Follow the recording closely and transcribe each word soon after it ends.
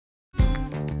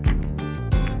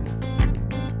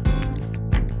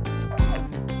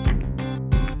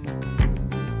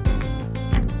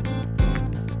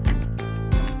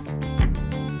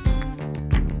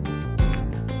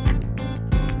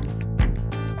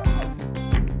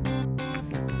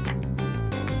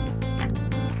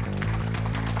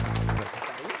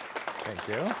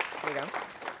you. There you go.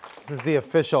 This is the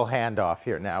official handoff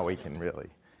here. Now we can really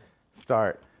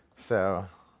start. So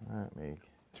let me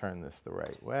turn this the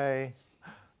right way.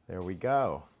 There we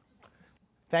go.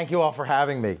 Thank you all for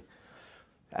having me.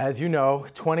 As you know,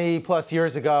 20 plus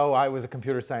years ago, I was a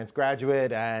computer science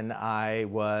graduate, and I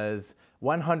was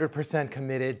 100%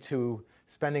 committed to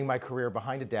spending my career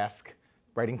behind a desk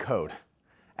writing code.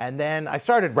 And then I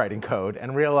started writing code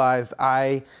and realized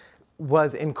I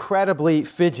was incredibly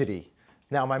fidgety.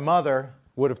 Now, my mother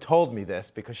would have told me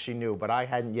this because she knew, but I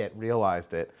hadn't yet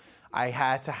realized it. I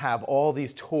had to have all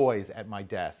these toys at my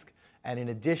desk. And in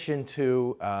addition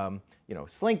to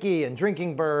Slinky and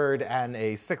Drinking Bird and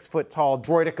a 6-foot-tall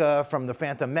droideka from the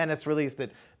Phantom Menace release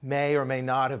that may or may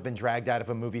not have been dragged out of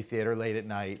a movie theater late at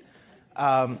night,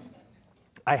 I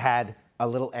had a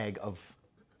little egg of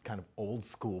kind of old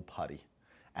school putty,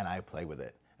 and I play with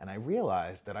it. And I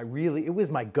realized that it was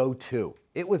my go-to.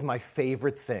 It was my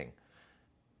favorite thing.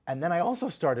 And then I also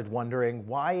started wondering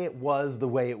why it was the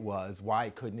way it was. Why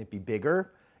couldn't it be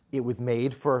bigger? It was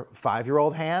made for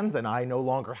 5-year-old hands, and I no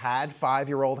longer had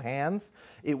 5-year-old hands.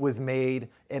 It was made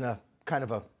in a kind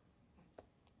of a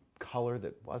color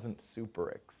that wasn't super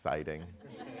exciting.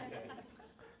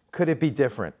 Could it be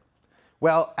different?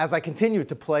 Well, as I continued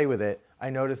to play with it, I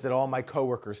noticed that all my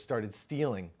coworkers started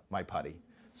stealing my putty.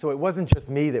 So it wasn't just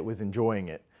me that was enjoying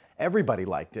it. Everybody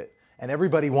liked it, and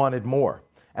everybody wanted more.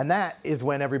 And that is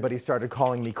when everybody started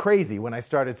calling me crazy, when I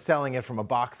started selling it from a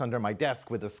box under my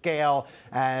desk with a scale,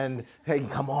 and, hey,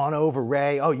 come on over,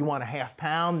 Ray. Oh, you want a ½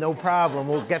 pound? No problem,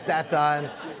 we'll get that done.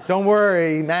 Don't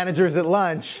worry, manager's at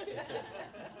lunch.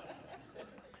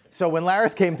 So when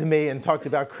Laris came to me and talked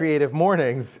about Creative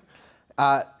Mornings,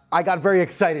 I got very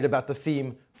excited about the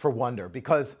theme for wonder,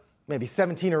 because maybe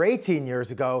 17 or 18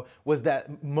 years ago was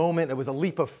that moment. It was a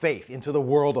leap of faith into the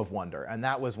world of wonder. And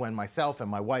that was when myself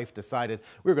and my wife decided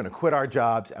we were going to quit our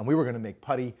jobs and we were going to make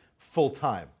putty full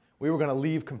time. We were going to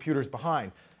leave computers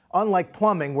behind. Unlike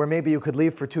plumbing, where maybe you could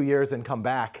leave for 2 years and come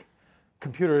back,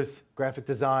 computers, graphic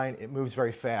design, it moves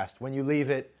very fast. When you leave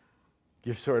it,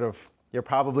 you're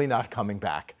probably not coming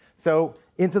back. So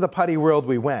into the putty world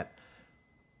we went.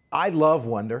 I love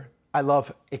wonder. I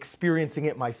love experiencing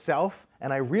it myself,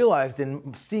 and I realized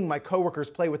in seeing my coworkers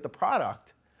play with the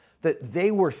product that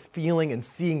they were feeling and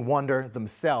seeing wonder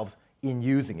themselves in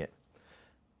using it.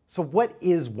 So what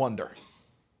is wonder?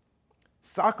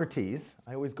 Socrates,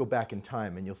 I always go back in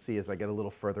time, and you'll see as I get a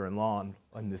little further along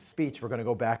in this speech, we're going to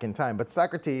go back in time. But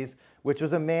Socrates, which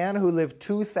was a man who lived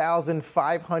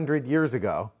 2,500 years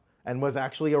ago and was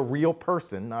actually a real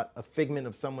person, not a figment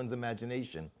of someone's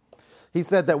imagination, he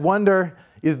said that wonder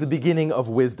is the beginning of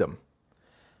wisdom.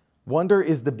 Wonder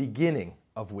is the beginning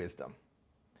of wisdom.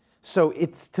 So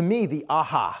it's, to me, the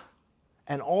aha,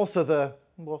 and also the,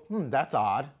 well, that's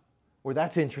odd, or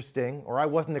that's interesting, or I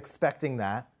wasn't expecting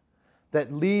that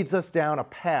leads us down a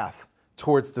path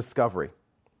towards discovery.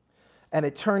 And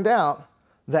it turned out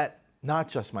that not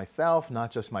just myself,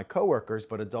 not just my coworkers,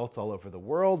 but adults all over the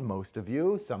world, most of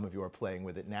you, some of you are playing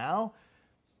with it now,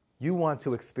 you want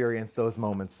to experience those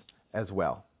moments as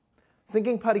well.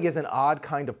 Thinking putty is an odd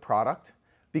kind of product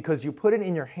because you put it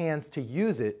in your hands to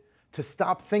use it, to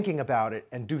stop thinking about it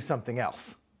and do something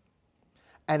else.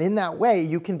 And in that way,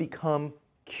 you can become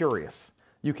curious.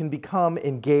 You can become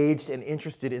engaged and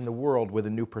interested in the world with a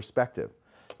new perspective.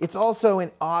 It's also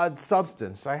an odd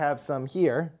substance. I have some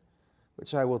here,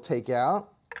 which I will take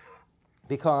out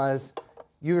because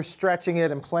you're stretching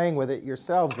it and playing with it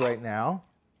yourselves right now.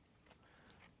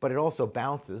 But it also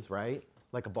bounces, right?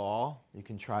 Like a ball. You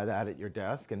can try that at your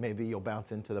desk, and maybe you'll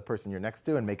bounce into the person you're next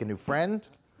to and make a new friend.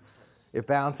 It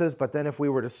bounces, but then if we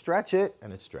were to stretch it,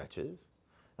 and it stretches,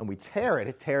 and we tear it,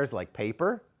 it tears like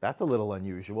paper. That's a little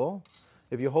unusual.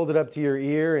 If you hold it up to your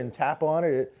ear and tap on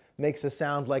it, it makes a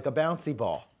sound like a bouncy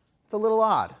ball. It's a little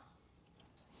odd.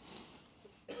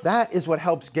 That is what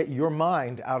helps get your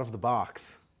mind out of the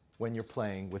box when you're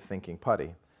playing with thinking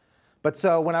putty. But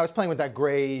so when I was playing with that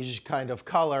grayish kind of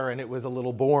color and it was a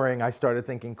little boring, I started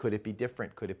thinking, could it be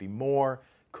different? Could it be more?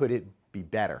 Could it be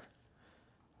better?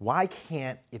 Why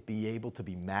can't it be able to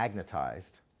be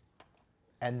magnetized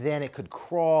and then it could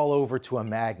crawl over to a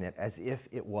magnet as if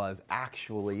it was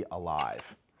actually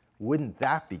alive? Wouldn't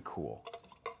that be cool?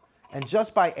 And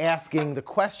just by asking the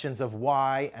questions of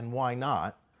why and why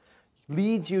not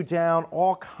leads you down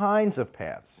all kinds of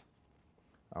paths.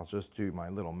 I'll just do my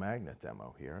little magnet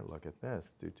demo here. Look at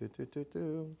this.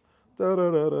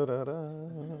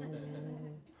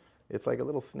 It's like a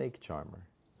little snake charmer.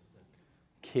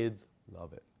 Kids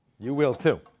love it. You will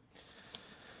too.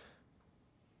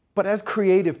 But as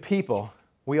creative people,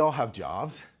 we all have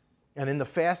jobs. And in the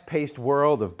fast-paced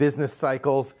world of business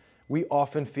cycles, we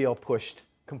often feel pushed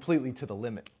completely to the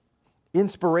limit.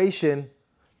 Inspiration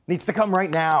needs to come right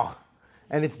now,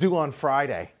 and it's due on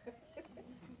Friday.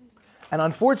 And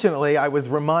unfortunately, I was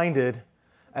reminded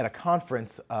at a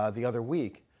conference the other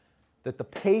week that the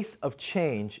pace of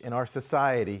change in our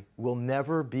society will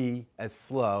never be as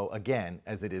slow again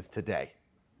as it is today.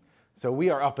 So we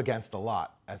are up against a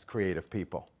lot as creative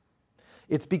people.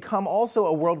 It's become also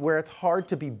a world where it's hard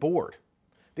to be bored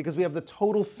because we have the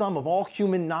total sum of all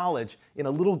human knowledge in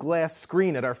a little glass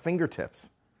screen at our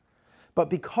fingertips. But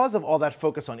because of all that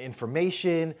focus on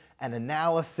information and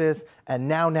analysis and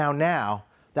now,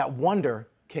 that wonder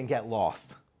can get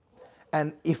lost.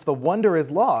 And if the wonder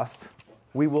is lost,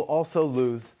 we will also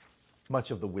lose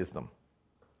much of the wisdom.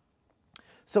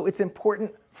 So it's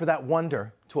important for that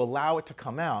wonder to allow it to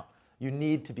come out. You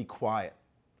need to be quiet.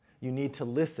 You need to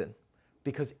listen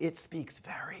because it speaks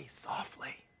very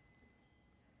softly.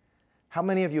 How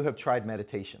many of you have tried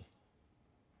meditation?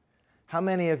 How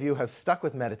many of you have stuck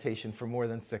with meditation for more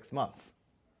than 6 months?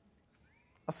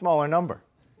 A smaller number.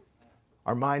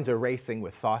 Our minds are racing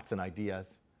with thoughts and ideas.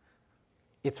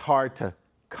 It's hard to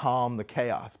calm the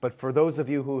chaos. But for those of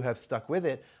you who have stuck with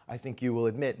it, I think you will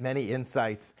admit many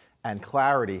insights and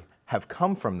clarity have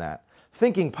come from that.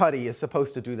 Thinking putty is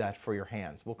supposed to do that for your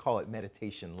hands. We'll call it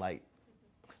meditation light.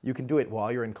 You can do it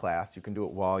while you're in class. You can do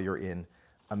it while you're in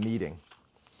a meeting.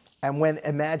 And when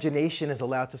imagination is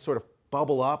allowed to sort of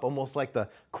bubble up, almost like the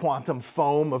quantum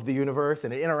foam of the universe,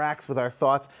 and it interacts with our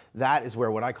thoughts, that is where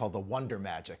what I call the wonder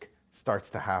magic starts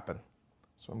to happen.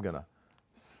 So I'm going to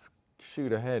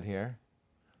shoot ahead here.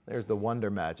 There's the wonder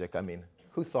magic. I mean,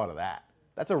 who thought of that?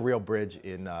 That's a real bridge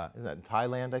in, is that in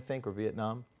Thailand, I think, or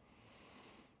Vietnam?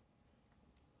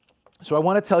 So I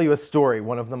want to tell you a story.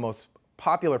 One of the most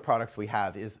popular products we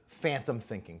have is Phantom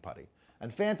Thinking Putty.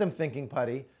 And Phantom Thinking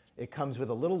Putty, it comes with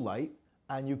a little light,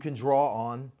 and you can draw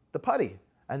on the putty.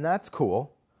 And that's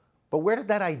cool. But where did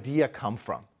that idea come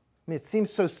from? I mean, it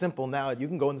seems so simple now that you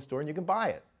can go in the store and you can buy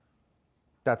it.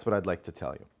 That's what I'd like to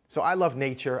tell you. So I love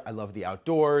nature. I love the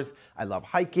outdoors. I love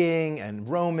hiking and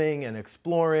roaming and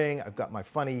exploring. I've got my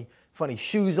funny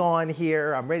shoes on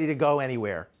here. I'm ready to go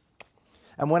anywhere.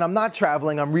 And when I'm not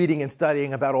traveling, I'm reading and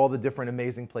studying about all the different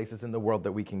amazing places in the world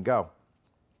that we can go.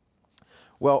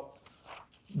 Well,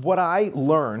 what I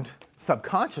learned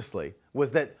subconsciously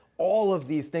was that all of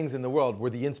these things in the world were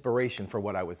the inspiration for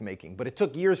what I was making, but it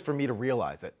took years for me to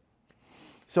realize it.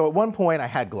 So at one point, I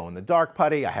had glow-in-the-dark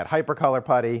putty, I had hypercolor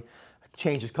putty,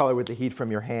 changes color with the heat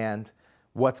from your hand.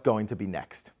 What's going to be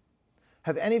next?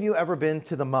 Have any of you ever been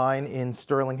to the mine in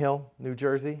Sterling Hill, New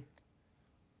Jersey?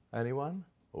 Anyone?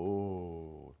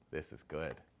 Oh, this is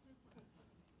good.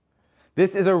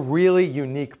 This is a really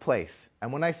unique place.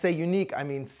 And when I say unique, I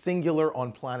mean singular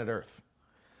on planet Earth.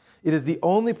 It is the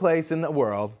only place in the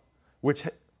world, which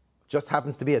just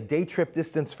happens to be a day trip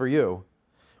distance for you,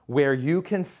 where you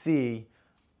can see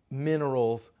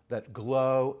minerals that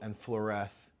glow and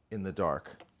fluoresce in the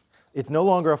dark. It's no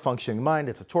longer a functioning mine.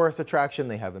 It's a tourist attraction.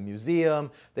 They have a museum.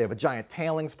 They have a giant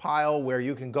tailings pile where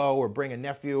you can go or bring a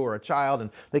nephew or a child, and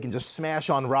they can just smash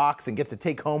on rocks and get to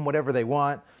take home whatever they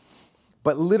want.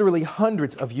 But literally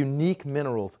hundreds of unique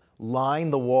minerals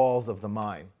line the walls of the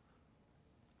mine,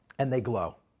 and they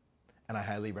glow. And I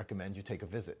highly recommend you take a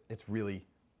visit. It's really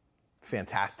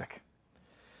fantastic.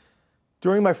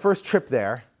 During my first trip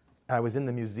there, I was in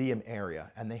the museum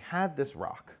area, and they had this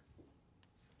rock,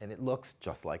 and it looks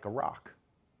just like a rock.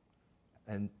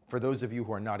 And for those of you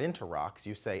who are not into rocks,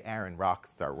 you say, Aaron,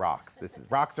 rocks are rocks.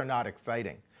 Rocks are not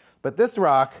exciting. But this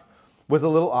rock was a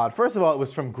little odd. First of all, it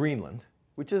was from Greenland,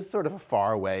 which is sort of a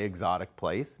far away, exotic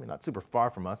place. I mean, not super far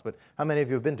from us, but how many of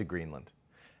you have been to Greenland?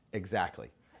 Exactly.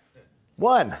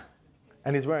 One.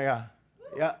 And he's wearing a,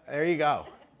 yeah, there you go.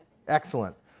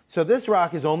 Excellent. So this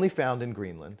rock is only found in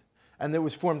Greenland, and it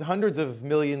was formed hundreds of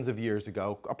millions of years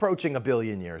ago, approaching 1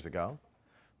 billion years ago,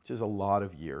 which is a lot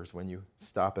of years when you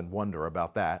stop and wonder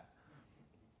about that.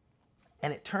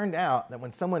 And it turned out that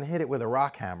when someone hit it with a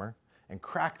rock hammer and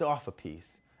cracked off a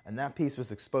piece, and that piece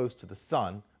was exposed to the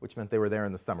sun, which meant they were there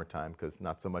in the summertime, because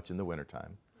not so much in the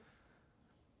wintertime,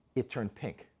 it turned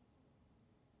pink.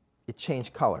 It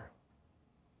changed color.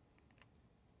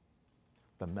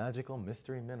 The magical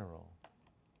mystery mineral.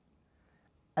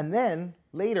 And then,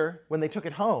 later, when they took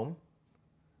it home,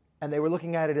 and they were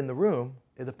looking at it in the room,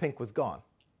 the pink was gone.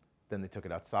 Then they took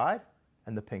it outside,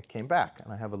 and the pink came back.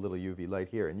 And I have a little UV light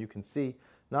here, and you can see,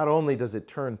 not only does it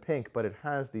turn pink, but it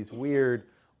has these weird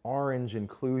orange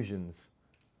inclusions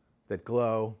that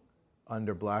glow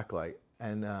under black light.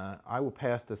 And I will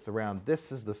pass this around.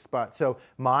 This is the spot. So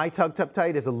my Tug Tup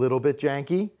Tight is a little bit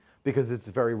janky, because it's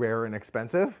very rare and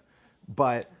expensive.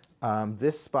 But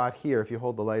This spot here, if you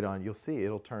hold the light on, you'll see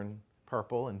it'll turn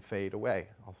purple and fade away.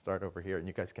 I'll start over here, and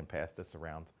you guys can pass this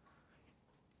around.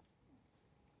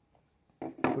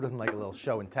 Who doesn't like a little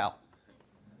show and tell?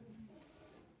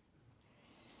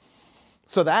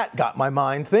 So that got my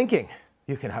mind thinking.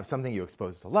 You can have something you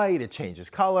expose to light, it changes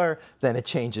color, then it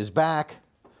changes back.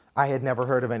 I had never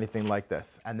heard of anything like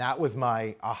this, and that was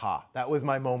my aha. That was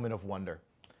my moment of wonder.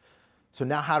 So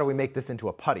now how do we make this into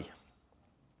a putty?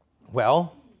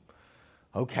 Well,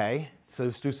 okay, so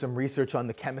let's do some research on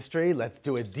the chemistry. Let's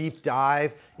do a deep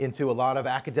dive into a lot of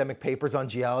academic papers on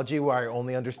geology where I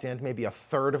only understand maybe a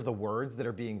third of the words that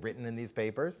are being written in these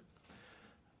papers.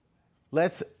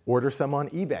 Let's order some on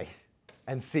eBay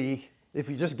and see if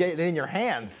you just get it in your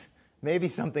hands, maybe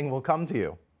something will come to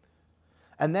you.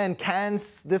 And then, can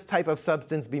this type of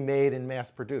substance be made and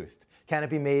mass-produced? Can it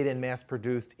be made and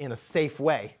mass-produced in a safe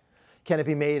way? Can it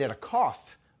be made at a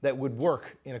cost that would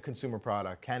work in a consumer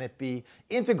product? Can it be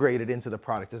integrated into the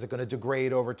product? Is it going to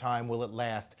degrade over time? Will it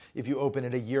last? If you open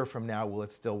it a year from now, will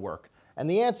it still work? And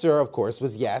the answer, of course,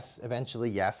 was yes, eventually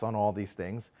yes on all these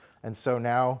things. And so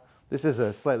now, this is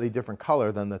a slightly different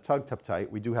color than the Tug-Tup-Tite.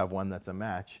 We do have one that's a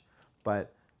match.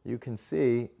 But you can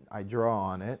see, I draw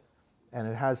on it, and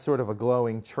it has sort of a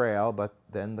glowing trail, but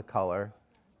then the color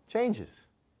changes.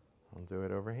 I'll do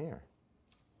it over here.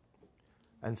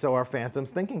 And so our Phantom's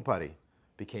Thinking Putty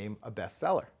became a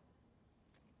bestseller.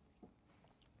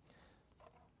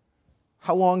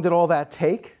 How long did all that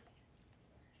take?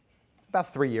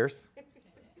 About 3 years.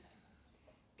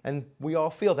 And we all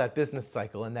feel that business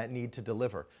cycle and that need to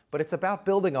deliver. But it's about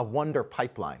building a wonder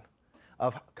pipeline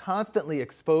of constantly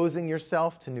exposing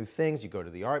yourself to new things. You go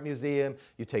to the art museum,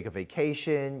 you take a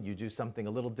vacation, you do something a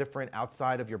little different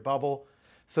outside of your bubble,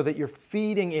 so that you're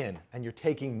feeding in and you're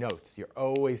taking notes. You're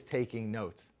always taking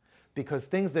notes. Because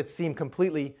things that seem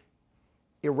completely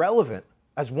irrelevant,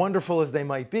 as wonderful as they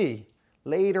might be,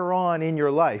 later on in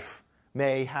your life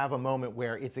may have a moment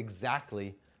where it's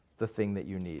exactly the thing that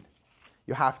you need.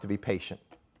 You have to be patient.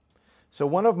 So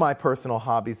one of my personal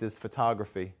hobbies is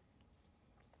photography.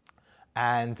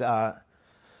 And I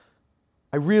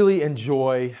really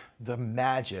enjoy the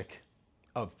magic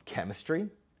of chemistry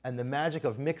and the magic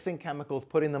of mixing chemicals,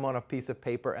 putting them on a piece of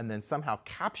paper, and then somehow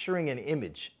capturing an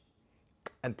image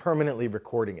and permanently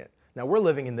recording it. Now, we're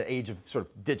living in the age of sort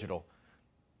of digital.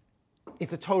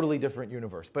 It's a totally different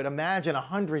universe. But imagine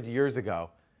 100 years ago,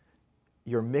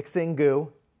 you're mixing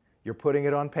goo, you're putting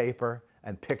it on paper,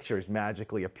 and pictures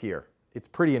magically appear. It's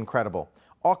pretty incredible.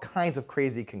 All kinds of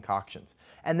crazy concoctions.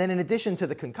 And then in addition to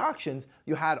the concoctions,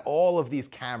 you had all of these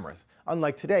cameras.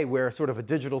 Unlike today, where sort of a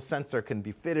digital sensor can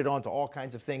be fitted onto all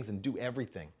kinds of things and do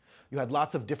everything. You had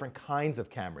lots of different kinds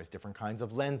of cameras, different kinds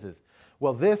of lenses.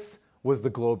 Well, this was the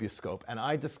globuscope, and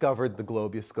I discovered the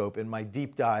globuscope in my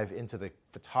deep dive into the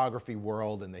photography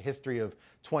world and the history of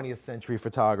 20th century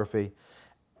photography.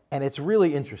 And it's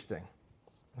really interesting.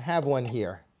 I have one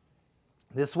here.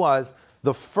 This was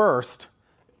the first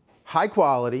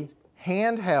high-quality,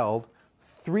 handheld,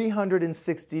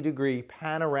 360-degree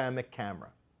panoramic camera.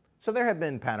 So there have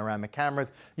been panoramic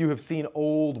cameras. You have seen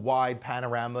old, wide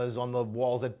panoramas on the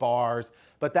walls at bars,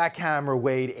 but that camera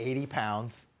weighed 80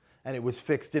 pounds, and it was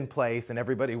fixed in place, and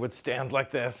everybody would stand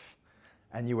like this,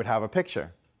 and you would have a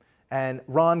picture. And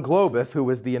Ron Globus, who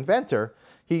was the inventor,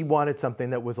 he wanted something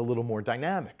that was a little more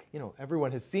dynamic. You know,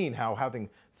 everyone has seen how having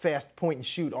fast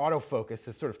point-and-shoot autofocus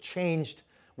has sort of changed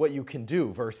what you can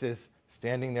do versus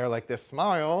standing there like this,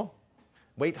 smile,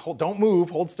 wait, hold, don't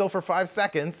move, hold still for 5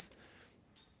 seconds.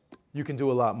 You can do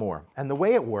a lot more. And the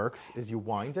way it works is you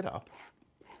wind it up,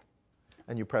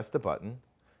 and you press the button,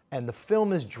 and the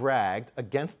film is dragged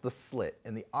against the slit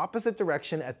in the opposite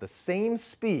direction at the same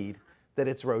speed that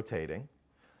it's rotating,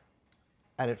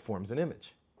 and it forms an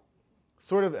image.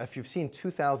 Sort of, if you've seen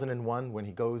 2001, when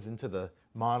he goes into the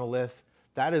monolith,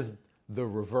 that is the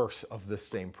reverse of this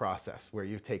same process, where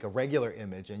you take a regular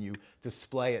image and you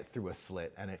display it through a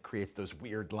slit, and it creates those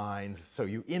weird lines. So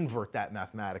you invert that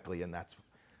mathematically, and that's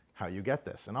how you get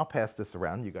this. And I'll pass this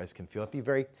around. You guys can feel it. Be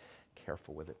very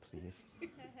careful with it, please.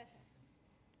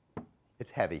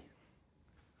 It's heavy,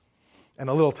 and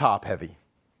a little top heavy.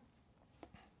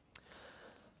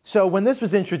 So when this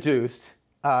was introduced,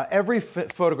 every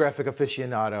photographic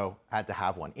aficionado had to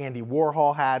have one. Andy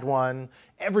Warhol had one.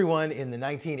 Everyone in the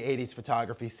 1980s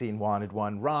photography scene wanted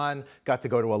one. Ron got to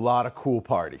go to a lot of cool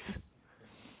parties.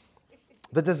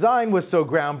 The design was so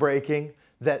groundbreaking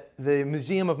that the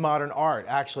Museum of Modern Art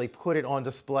actually put it on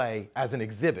display as an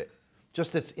exhibit,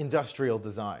 just its industrial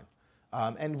design.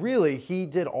 And really, he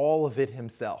did all of it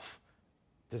himself.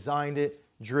 Designed it,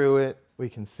 drew it. We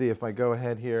can see if I go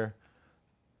ahead here.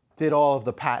 did all of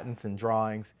the patents and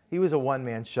drawings. He was a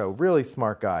one-man show, really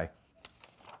smart guy.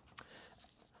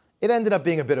 It ended up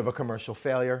being a bit of a commercial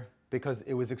failure because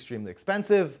it was extremely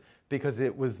expensive, because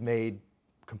it was made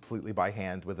completely by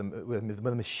hand with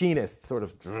a machinist sort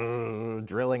of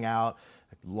drilling out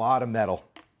a lot of metal.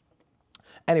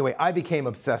 Anyway, I became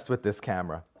obsessed with this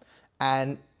camera.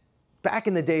 And back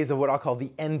in the days of what I'll call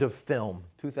the end of film,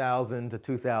 2000 to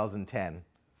 2010,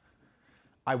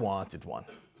 I wanted one.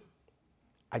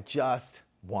 I just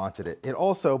wanted it. It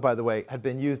also, by the way, had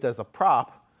been used as a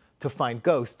prop to find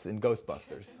ghosts in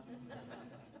Ghostbusters.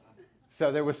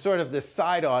 So there was sort of this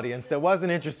side audience that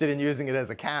wasn't interested in using it as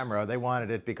a camera. They wanted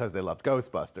it because they loved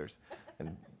Ghostbusters.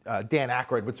 And Dan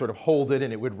Aykroyd would sort of hold it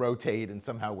and it would rotate and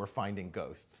somehow we're finding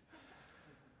ghosts.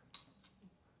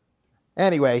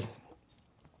 Anyway,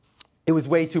 it was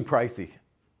way too pricey.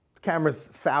 The camera's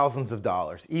thousands of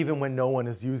dollars, even when no one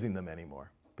is using them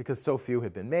anymore, because so few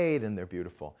had been made and they're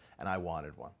beautiful, and I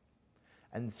wanted one.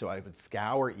 And so I would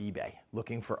scour eBay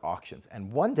looking for auctions,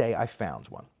 and one day I found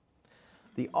one.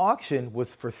 The auction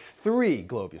was for 3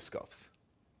 globuscopes,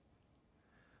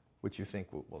 which you think,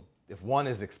 well, if one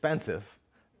is expensive,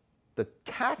 the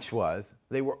catch was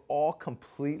they were all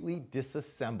completely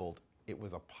disassembled. It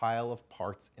was a pile of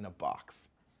parts in a box.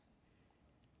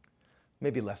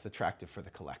 Maybe less attractive for the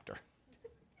collector.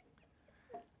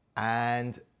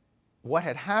 And what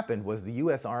had happened was the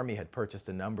US Army had purchased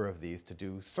a number of these to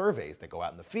do surveys. They go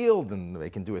out in the field and they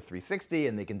can do a 360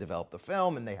 and they can develop the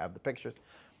film and they have the pictures.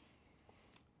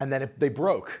 And then they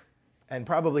broke. And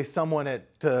probably someone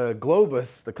at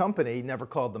Globus, the company, never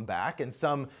called them back. And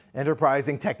some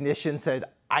enterprising technician said,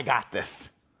 I got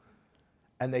this.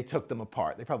 And they took them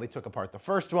apart. They probably took apart the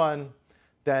first one,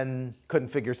 then couldn't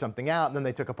figure something out, and then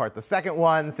they took apart the second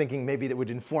one, thinking maybe that would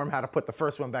inform how to put the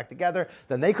first one back together.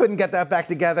 Then they couldn't get that back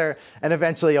together, and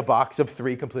eventually a box of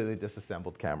 3 completely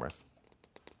disassembled cameras.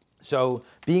 So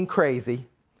being crazy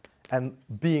and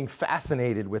being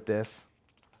fascinated with this,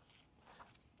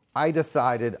 I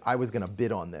decided I was going to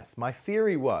bid on this. My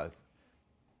theory was,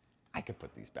 I could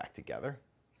put these back together,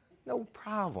 no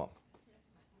problem.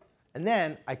 And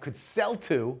then I could sell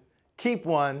 2, keep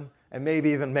 1, and maybe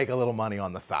even make a little money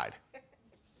on the side.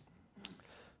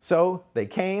 So they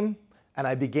came, and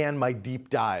I began my deep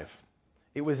dive.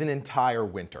 It was an entire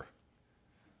winter.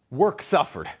 Work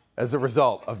suffered as a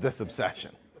result of this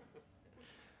obsession.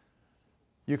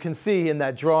 You can see in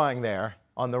that drawing there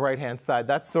on the right-hand side,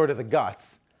 that's sort of the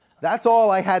guts. That's all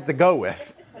I had to go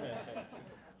with,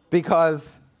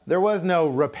 because there was no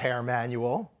repair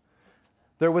manual.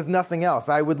 There was nothing else.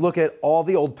 I would look at all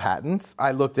the old patents.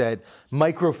 I looked at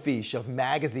microfiche of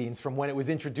magazines from when it was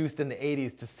introduced in the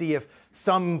 80s to see if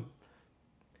some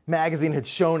magazine had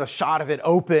shown a shot of it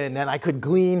open, and I could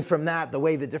glean from that the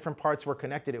way the different parts were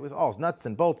connected. It was all nuts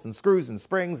and bolts and screws and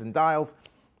springs and dials.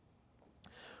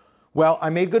 Well, I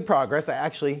made good progress.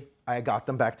 I got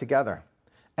them back together.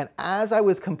 And as I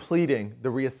was completing the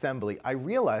reassembly, I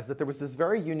realized that there was this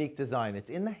very unique design. It's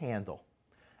in the handle.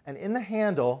 And in the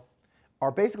handle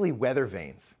are basically weather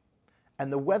vanes.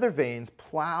 And the weather vanes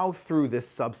plow through this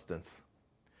substance.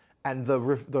 And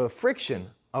the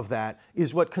friction of that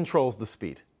is what controls the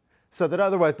speed. So that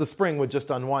otherwise the spring would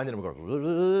just unwind and it would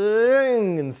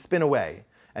go and spin away.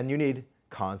 And you need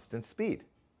constant speed.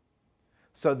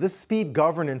 So this speed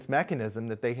governance mechanism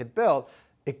that they had built,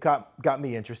 it got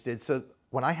me interested. So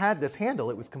when I had this handle,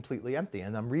 it was completely empty.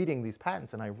 And I'm reading these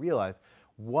patents and I realized,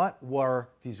 what were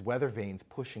these weather vanes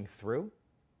pushing through?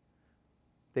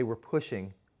 They were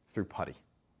pushing through putty.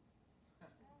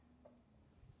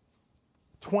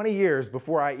 20 years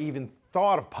before I even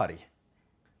thought of putty,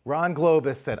 Ron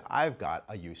Globus said, I've got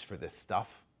a use for this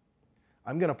stuff.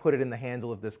 I'm going to put it in the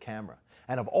handle of this camera.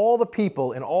 And of all the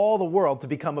people in all the world to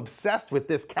become obsessed with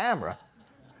this camera,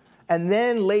 and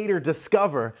then later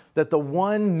discover that the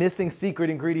one missing secret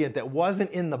ingredient that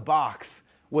wasn't in the box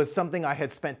was something I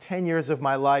had spent 10 years of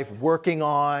my life working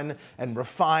on and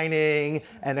refining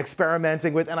and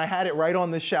experimenting with, and I had it right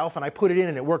on the shelf, and I put it in,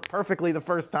 and it worked perfectly the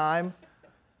first time.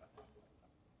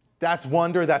 That's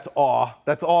wonder, that's awe,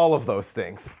 that's all of those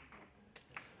things.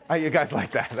 You guys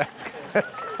like that? That's good.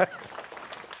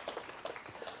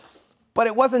 But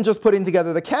it wasn't just putting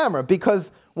together the camera,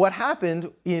 because what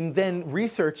happened in then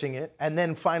researching it and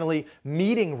then finally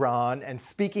meeting Ron and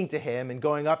speaking to him and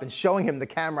going up and showing him the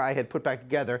camera I had put back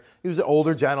together. He was an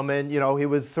older gentleman, you know, he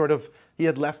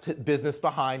had left business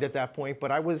behind at that point,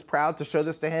 but I was proud to show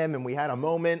this to him, and we had a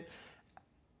moment.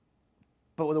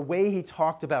 But the way he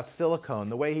talked about silicone,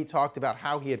 the way he talked about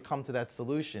how he had come to that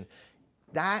solution,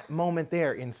 that moment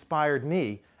there inspired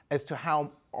me as to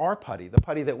how our putty, the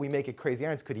putty that we make at Crazy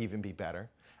Irons, could even be better,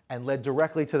 and led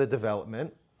directly to the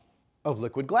development of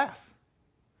liquid glass,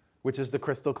 which is the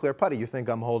crystal clear putty. You think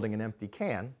I'm holding an empty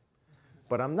can,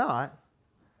 but I'm not.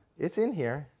 It's in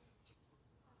here,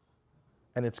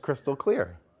 and it's crystal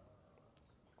clear.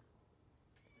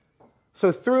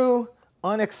 So through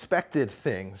unexpected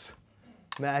things,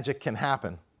 magic can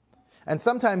happen. And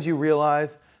sometimes you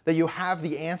realize that you have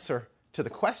the answer to the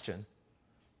question,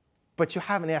 but you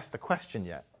haven't asked the question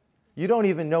yet. You don't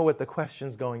even know what the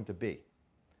question's going to be.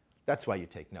 That's why you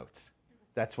take notes.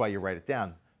 That's why you write it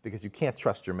down, because you can't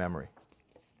trust your memory.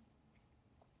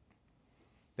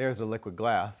 There's the liquid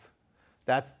glass.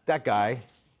 That's that guy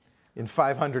in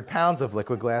 500 pounds of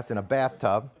liquid glass in a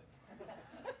bathtub.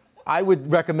 I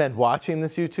would recommend watching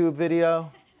this YouTube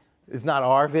video. It's not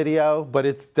our video, but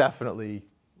it's definitely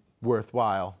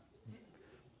worthwhile.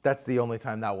 That's the only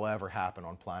time that will ever happen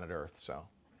on planet Earth. So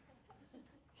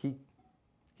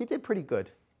he did pretty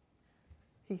good.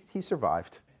 He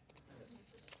survived.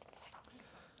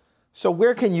 So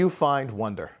where can you find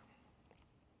wonder?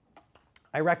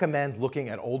 I recommend looking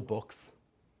at old books,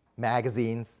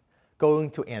 magazines,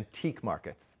 going to antique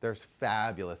markets. There's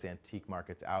fabulous antique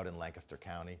markets out in Lancaster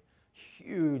County.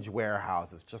 Huge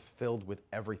warehouses just filled with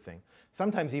everything.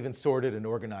 Sometimes even sorted and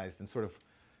organized and sort of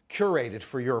curated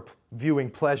for your viewing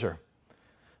pleasure.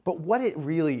 But what it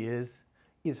really is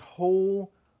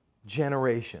whole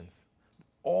generations,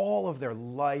 all of their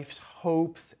life's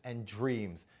hopes and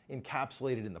dreams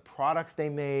encapsulated in the products they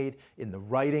made, in the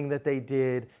writing that they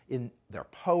did, in their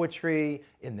poetry,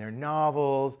 in their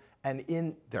novels, and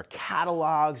in their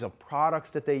catalogs of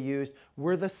products that they used.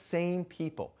 We're the same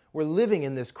people. We're living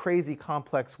in this crazy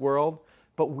complex world,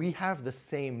 but we have the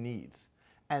same needs.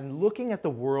 And looking at the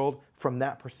world from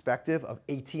that perspective of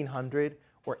 1800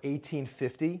 or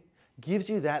 1850 gives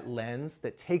you that lens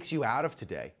that takes you out of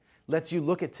today, lets you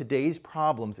look at today's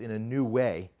problems in a new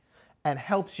way, and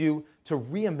helps you to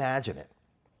reimagine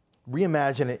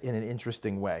it in an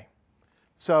interesting way.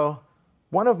 So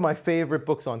one of my favorite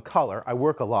books on color, I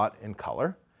work a lot in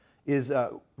color, is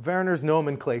Werner's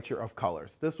Nomenclature of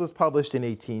Colors. This was published in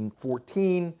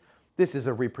 1814. This is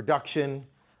a reproduction.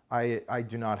 I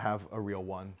do not have a real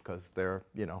one because they're,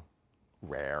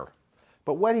 rare.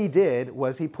 But what he did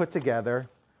was he put together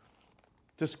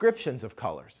descriptions of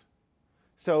colors.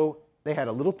 So they had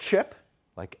a little chip,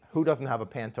 like who doesn't have a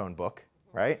Pantone book,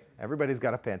 right? Everybody's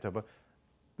got a Pantone book.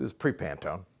 This is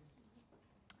pre-Pantone.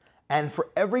 And for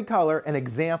every color, an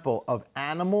example of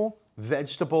animal,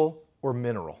 vegetable, or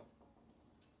mineral.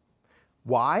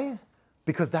 Why?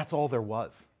 Because that's all there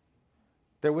was.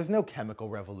 There was no chemical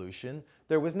revolution.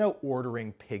 There was no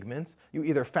ordering pigments. You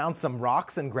either found some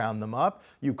rocks and ground them up,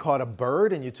 you caught a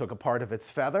bird and you took a part of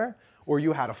its feather, or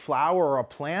you had a flower or a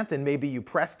plant and maybe you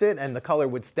pressed it and the color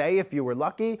would stay if you were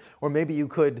lucky, or maybe you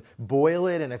could boil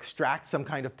it and extract some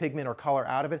kind of pigment or color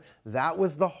out of it. That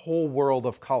was the whole world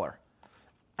of color.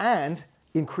 And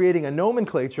in creating a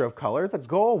nomenclature of color, the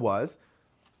goal was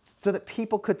so that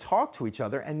people could talk to each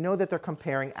other and know that they're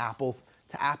comparing apples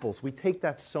to apples. We take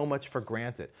that so much for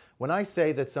granted. When I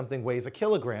say that something weighs a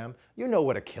kilogram, you know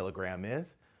what a kilogram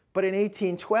is. But in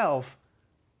 1812,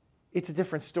 it's a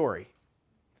different story.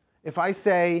 If I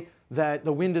say that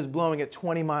the wind is blowing at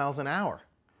 20 miles an hour,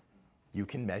 you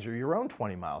can measure your own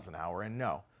 20 miles an hour and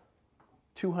know.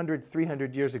 200,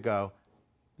 300 years ago,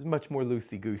 it was much more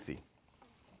loosey-goosey.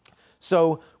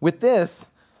 So with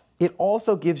this, it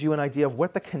also gives you an idea of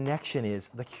what the connection is,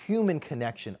 the human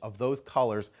connection of those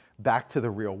colors back to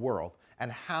the real world,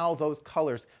 and how those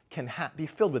colors can be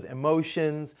filled with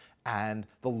emotions and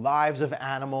the lives of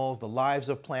animals, the lives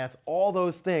of plants, all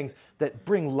those things that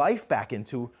bring life back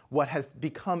into what has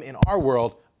become in our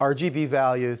world RGB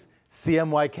values,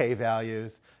 CMYK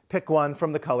values. Pick one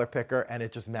from the color picker and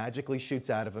it just magically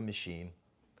shoots out of a machine.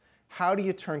 How do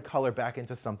you turn color back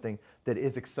into something that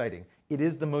is exciting? It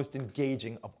is the most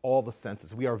engaging of all the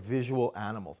senses. We are visual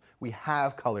animals. We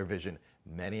have color vision.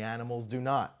 Many animals do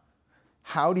not.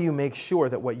 How do you make sure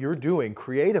that what you're doing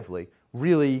creatively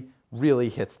really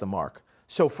hits the mark?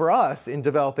 So for us, in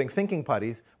developing thinking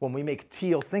putties, when we make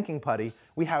teal thinking putty,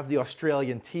 we have the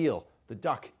Australian teal, the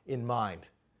duck, in mind.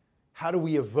 How do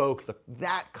we evoke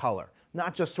that color?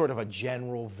 Not just sort of a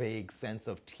general, vague sense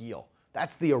of teal.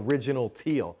 That's the original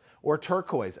teal. Or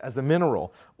turquoise as a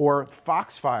mineral. Or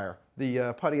foxfire,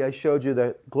 the putty I showed you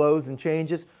that glows and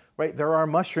changes. Right? There are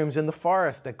mushrooms in the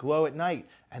forest that glow at night,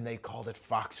 and they called it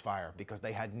foxfire because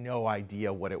they had no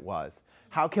idea what it was.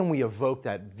 How can we evoke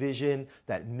that vision,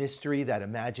 that mystery, that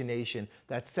imagination,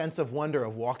 that sense of wonder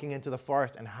of walking into the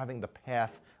forest and having the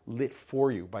path lit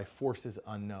for you by forces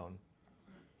unknown?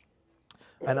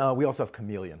 And we also have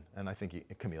chameleon, and I think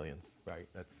chameleons, right?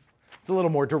 It's a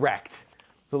little more direct.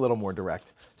 It's a little more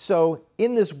direct. So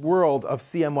in this world of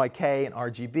CMYK and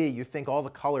RGB, you think all the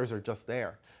colors are just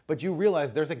there. But you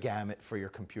realize there's a gamut for your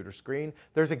computer screen.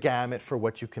 There's a gamut for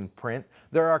what you can print.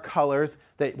 There are colors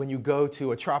that when you go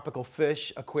to a tropical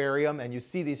fish aquarium and you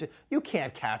see these, you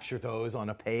can't capture those on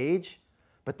a page,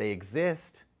 but they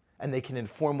exist and they can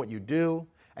inform what you do.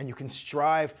 And you can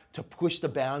strive to push the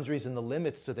boundaries and the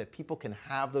limits so that people can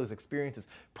have those experiences.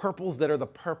 Purples that are the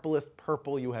purplest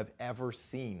purple you have ever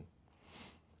seen.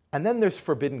 And then there's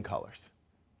forbidden colors.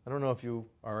 I don't know if you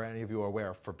or any of you are aware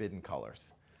of forbidden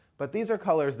colors. But these are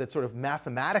colors that sort of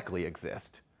mathematically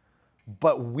exist,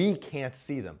 but we can't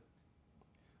see them.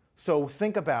 So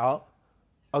think about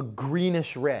a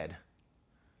greenish red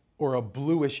or a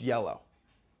bluish yellow.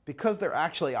 Because they're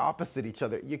actually opposite each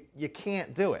other, you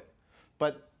can't do it.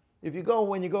 But if you go,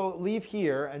 when you go leave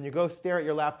here and you go stare at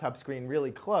your laptop screen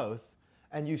really close,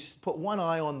 and you put one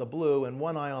eye on the blue and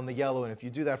one eye on the yellow, and if you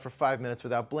do that for 5 minutes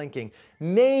without blinking,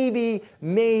 maybe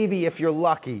if you're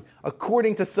lucky,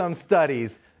 according to some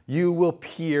studies, you will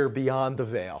peer beyond the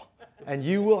veil. And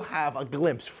you will have a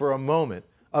glimpse for a moment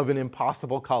of an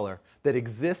impossible color that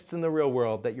exists in the real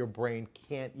world that your brain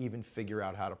can't even figure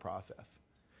out how to process.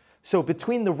 So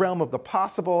between the realm of the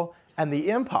possible and the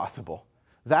impossible,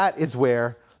 that is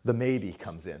where the maybe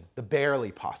comes in, the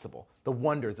barely possible, the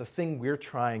wonder, the thing we're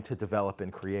trying to develop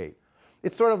and create.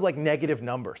 It's sort of like negative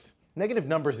numbers. Negative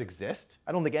numbers exist.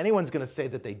 I don't think anyone's going to say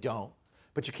that they don't,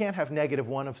 but you can't have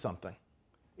 -1 of something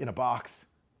in a box.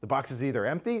 The box is either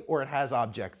empty or it has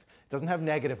objects. It doesn't have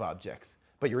negative objects,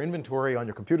 but your inventory on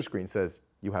your computer screen says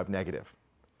you have negative.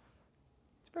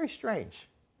 It's very strange,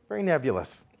 very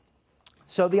nebulous.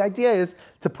 So the idea is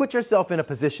to put yourself in a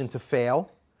position to fail,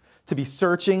 to be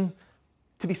searching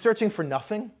for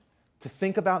nothing, to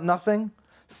think about nothing,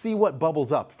 see what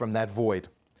bubbles up from that void.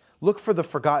 Look for the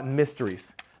forgotten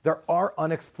mysteries. There are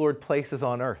unexplored places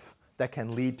on Earth that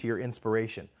can lead to your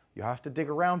inspiration. You have to dig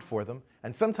around for them,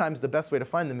 and sometimes the best way to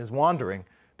find them is wandering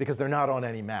because they're not on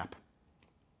any map.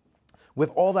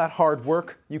 With all that hard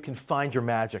work, you can find your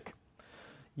magic.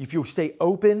 If you stay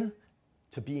open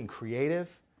to being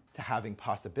creative, to having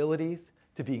possibilities,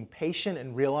 to being patient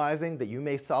and realizing that you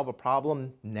may solve a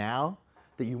problem now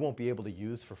that you won't be able to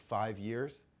use for 5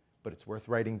 years, but it's worth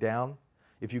writing down.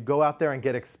 If you go out there and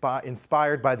get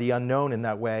inspired by the unknown in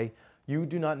that way, you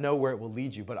do not know where it will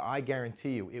lead you, but I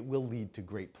guarantee you it will lead to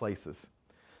great places.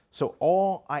 So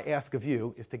all I ask of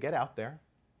you is to get out there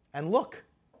and look.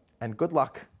 And good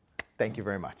luck. Thank you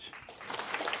very much.